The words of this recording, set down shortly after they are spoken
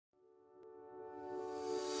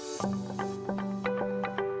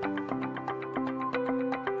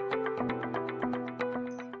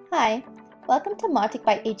Hi, welcome to Mautic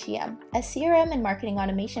by HEM, a CRM and marketing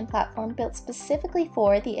automation platform built specifically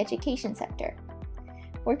for the education sector.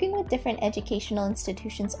 Working with different educational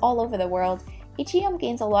institutions all over the world, HEM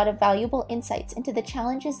gains a lot of valuable insights into the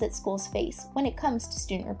challenges that schools face when it comes to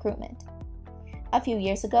student recruitment. A few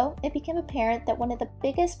years ago, it became apparent that one of the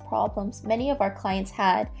biggest problems many of our clients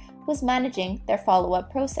had was managing their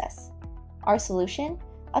follow-up process. Our solution?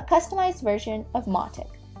 A customized version of Mautic,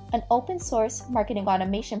 an open-source marketing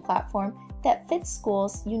automation platform that fits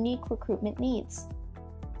schools' unique recruitment needs.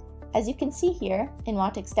 As you can see here in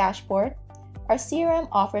Mautic's dashboard, our CRM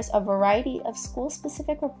offers a variety of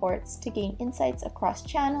school-specific reports to gain insights across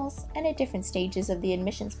channels and at different stages of the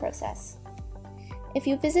admissions process. If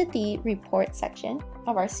you visit the Report section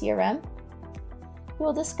of our CRM, you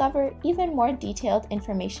will discover even more detailed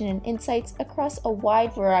information and insights across a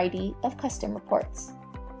wide variety of custom reports.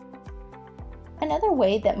 Another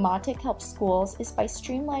way that Mautic helps schools is by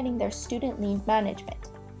streamlining their student lead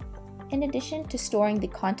management. In addition to storing the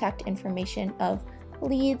contact information of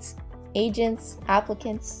leads, agents,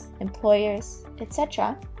 applicants, employers,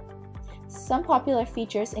 etc., some popular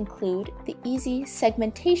features include the easy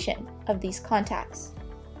segmentation of these contacts.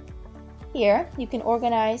 Here, you can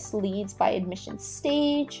organize leads by admission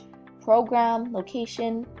stage, program,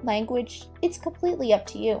 location, language. It's completely up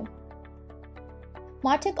to you.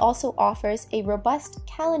 Mautic also offers a robust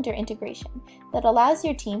calendar integration that allows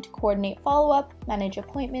your team to coordinate follow-up, manage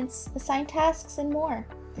appointments, assign tasks, and more.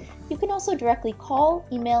 You can also directly call,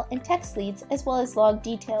 email, and text leads as well as log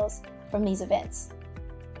details from these events.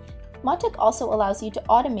 Mautic also allows you to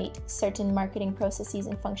automate certain marketing processes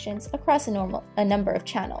and functions across a number of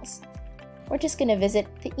channels. We're just going to visit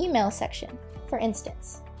the email section, for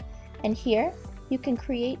instance. And here, you can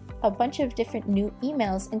create a bunch of different new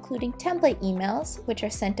emails, including template emails, which are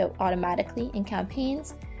sent out automatically in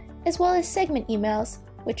campaigns, as well as segment emails,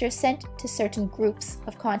 which are sent to certain groups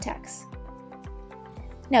of contacts.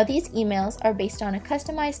 Now, these emails are based on a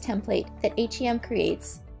customized template that HEM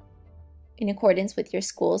creates in accordance with your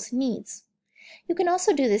school's needs. You can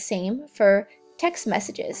also do the same for text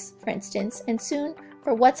messages, for instance, and soon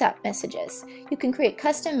for WhatsApp messages. You can create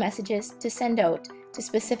custom messages to send out to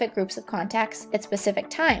specific groups of contacts at specific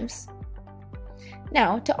times.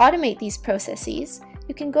 Now, to automate these processes,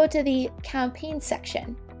 you can go to the campaign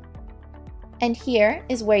section. And here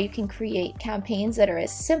is where you can create campaigns that are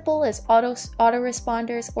as simple as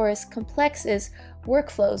autoresponders or as complex as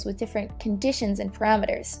workflows with different conditions and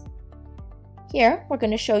parameters. Here, we're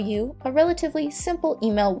going to show you a relatively simple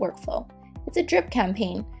email workflow. It's a drip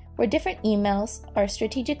campaign where different emails are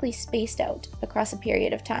strategically spaced out across a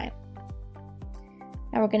period of time.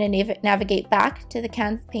 Now we're going to navigate back to the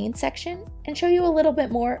campaign section and show you a little bit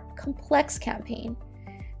more complex campaign.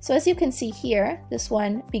 So as you can see here, this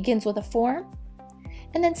one begins with a form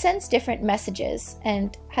and then sends different messages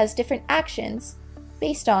and has different actions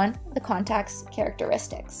based on the contact's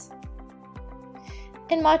characteristics.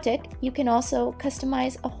 In Mautic, you can also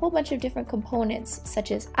customize a whole bunch of different components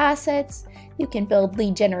such as assets, you can build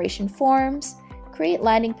lead generation forms, create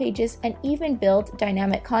landing pages, and even build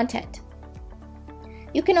dynamic content.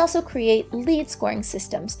 You can also create lead scoring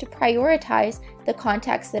systems to prioritize the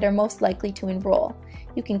contacts that are most likely to enroll.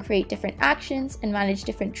 You can create different actions and manage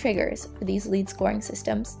different triggers for these lead scoring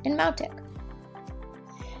systems in Mautic.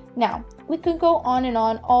 Now, we could go on and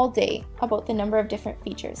on all day about the number of different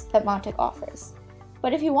features that Mautic offers.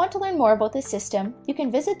 But if you want to learn more about this system, you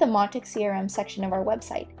can visit the Mautic CRM section of our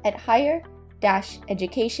website at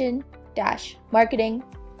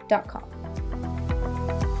higher-education-marketing.com.